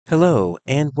Hello,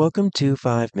 and welcome to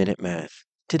 5-Minute Math.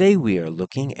 Today we are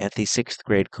looking at the 6th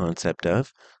grade concept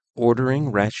of ordering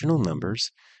rational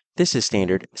numbers. This is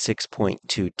standard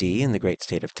 6.2D in the great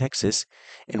state of Texas,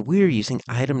 and we are using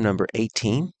item number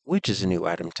 18, which is a new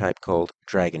item type called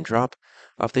drag and drop,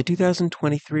 of the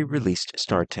 2023 released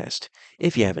STAAR test.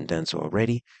 If you haven't done so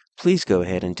already, please go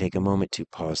ahead and take a moment to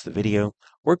pause the video,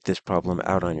 work this problem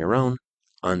out on your own,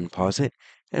 unpause it,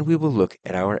 and we will look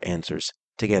at our answers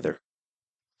together.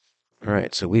 All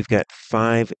right, so we've got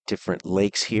 5 different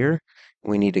lakes here.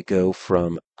 We need to go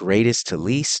from greatest to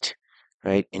least,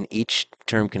 right? And each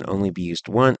term can only be used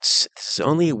once. This is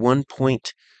only a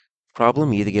 1-point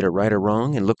problem. You either get it right or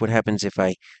wrong. And look what happens if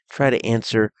I try to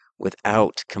answer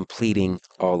without completing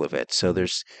all of it. So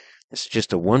this is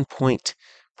just a 1-point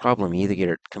problem. You either get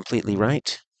it completely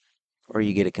right or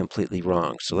you get it completely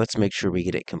wrong. So let's make sure we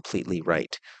get it completely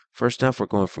right. First off, we're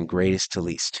going from greatest to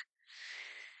least.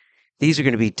 These are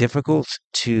going to be difficult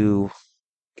to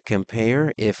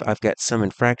compare if I've got some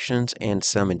in fractions and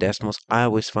some in decimals. I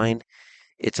always find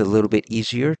it's a little bit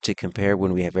easier to compare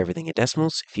when we have everything in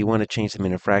decimals. If you want to change them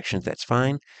into fractions, that's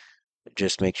fine.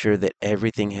 Just make sure that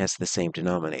everything has the same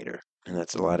denominator, and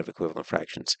that's a lot of equivalent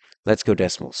fractions. Let's go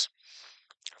decimals.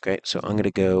 Okay, so I'm going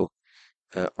to go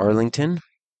Arlington,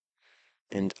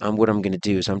 and what I'm going to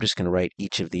do is I'm just going to write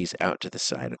each of these out to the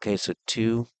side. Okay, so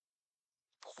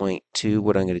 2.2,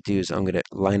 what I'm going to do is I'm going to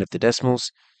line up the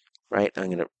decimals, right? I'm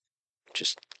going to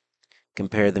just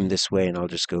compare them this way, and I'll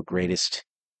just go greatest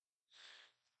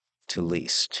to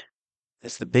least.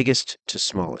 That's the biggest to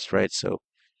smallest, right? So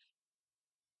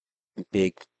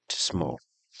big to small.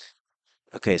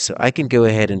 Okay, so I can go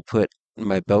ahead and put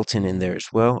my Belton in there as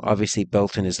well. Obviously,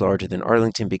 Belton is larger than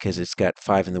Arlington because it's got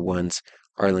 5 in the ones.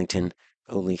 Arlington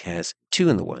only has 2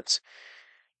 in the ones.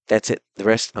 That's it. The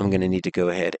rest I'm going to need to go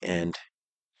ahead and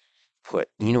put.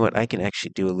 You know what? I can actually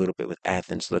do a little bit with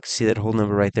Athens. Look, see that whole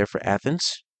number right there for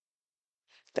Athens?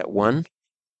 That 1?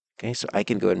 Okay, so I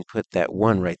can go ahead and put that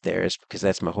 1 right there because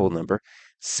that's my whole number.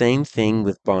 Same thing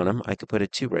with Bonham. I could put a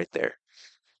 2 right there.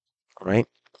 All right?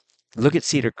 Look at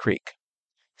Cedar Creek.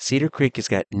 Cedar Creek has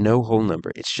got no whole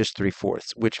number. It's just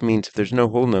 3/4, which means if there's no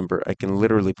whole number, I can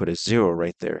literally put a 0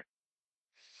 right there.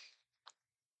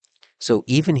 So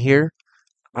even here,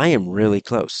 I am really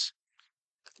close.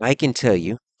 I can tell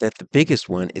you that the biggest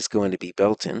one is going to be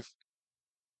Belton.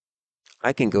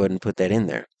 I can go ahead and put that in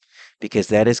there because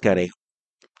that has got a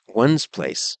ones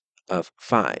place of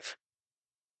 5.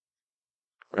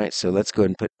 Right, so let's go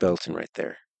ahead and put Belton right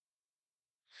there.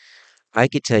 I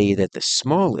could tell you that the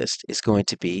smallest is going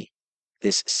to be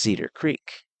this Cedar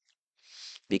Creek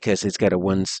because it's got a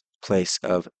ones place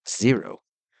of 0,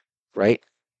 right?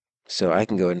 So I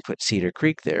can go ahead and put Cedar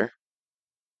Creek there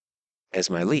as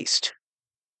my least.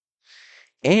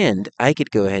 And I could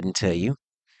go ahead and tell you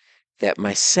that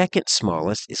my second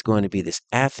smallest is going to be this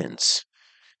Athens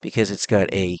because it's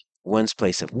got a ones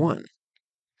place of 1.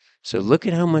 So look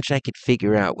at how much I could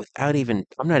figure out without even,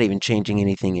 I'm not even changing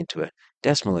anything into a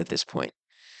decimal at this point.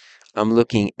 I'm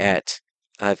looking at,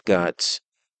 I've got,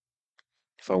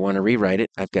 if I want to rewrite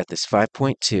it, I've got this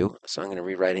 5.2. So I'm going to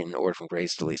rewrite it in order from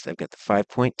greatest to least. I've got the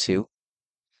 5.2,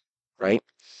 right?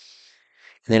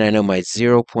 And then I know my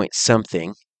 0 point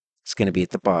something is going to be at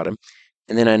the bottom.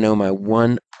 And then I know my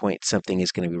 1 point something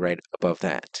is going to be right above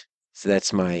that. So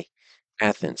that's my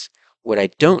Athens. What I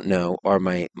don't know are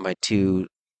my two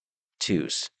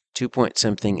twos, 2 point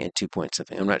something and 2 point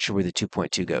something. I'm not sure where the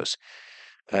 2.2 goes,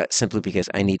 simply because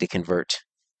I need to convert.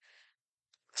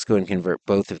 Let's go ahead and convert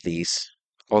both of these,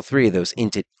 all 3 of those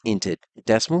into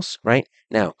decimals, right?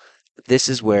 Now, this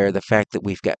is where the fact that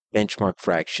we've got benchmark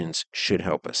fractions should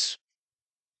help us.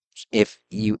 If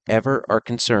you ever are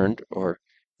concerned or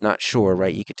not sure,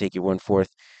 right, you could take your 1/4.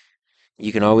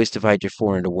 You can always divide your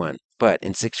 4 into 1. But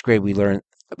in 6th grade, we learned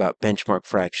about benchmark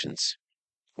fractions.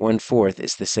 1/4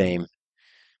 is the same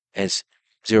as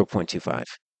 0.25.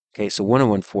 Okay, so 1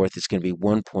 and 1/4 is going to be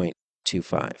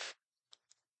 1.25.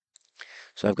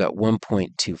 So I've got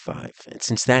 1.25. And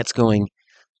since that's going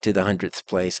to the 100th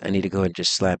place, I need to go ahead and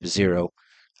just slap 0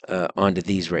 onto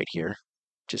these right here.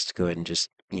 Just to go ahead and just,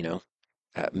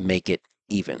 make it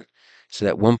even. So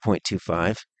that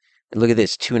 1.25, and look at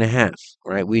this, 2.5,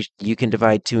 right? You can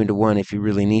divide 2 into 1 if you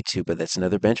really need to, but that's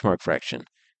another benchmark fraction.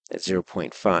 That's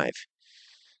 0.5.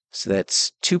 So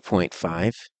that's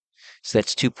 2.5. So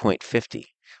that's 2.50,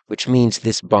 which means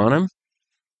this Bonham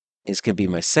is going to be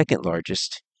my second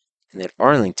largest, and that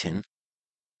Arlington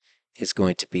is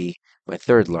going to be my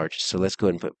third largest. So let's go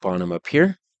ahead and put Bonham up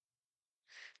here.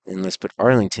 And let's put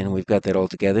Arlington. We've got that all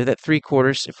together. That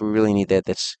 3/4, if we really need that,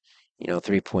 that's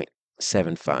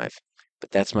 3.75.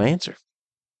 But that's my answer.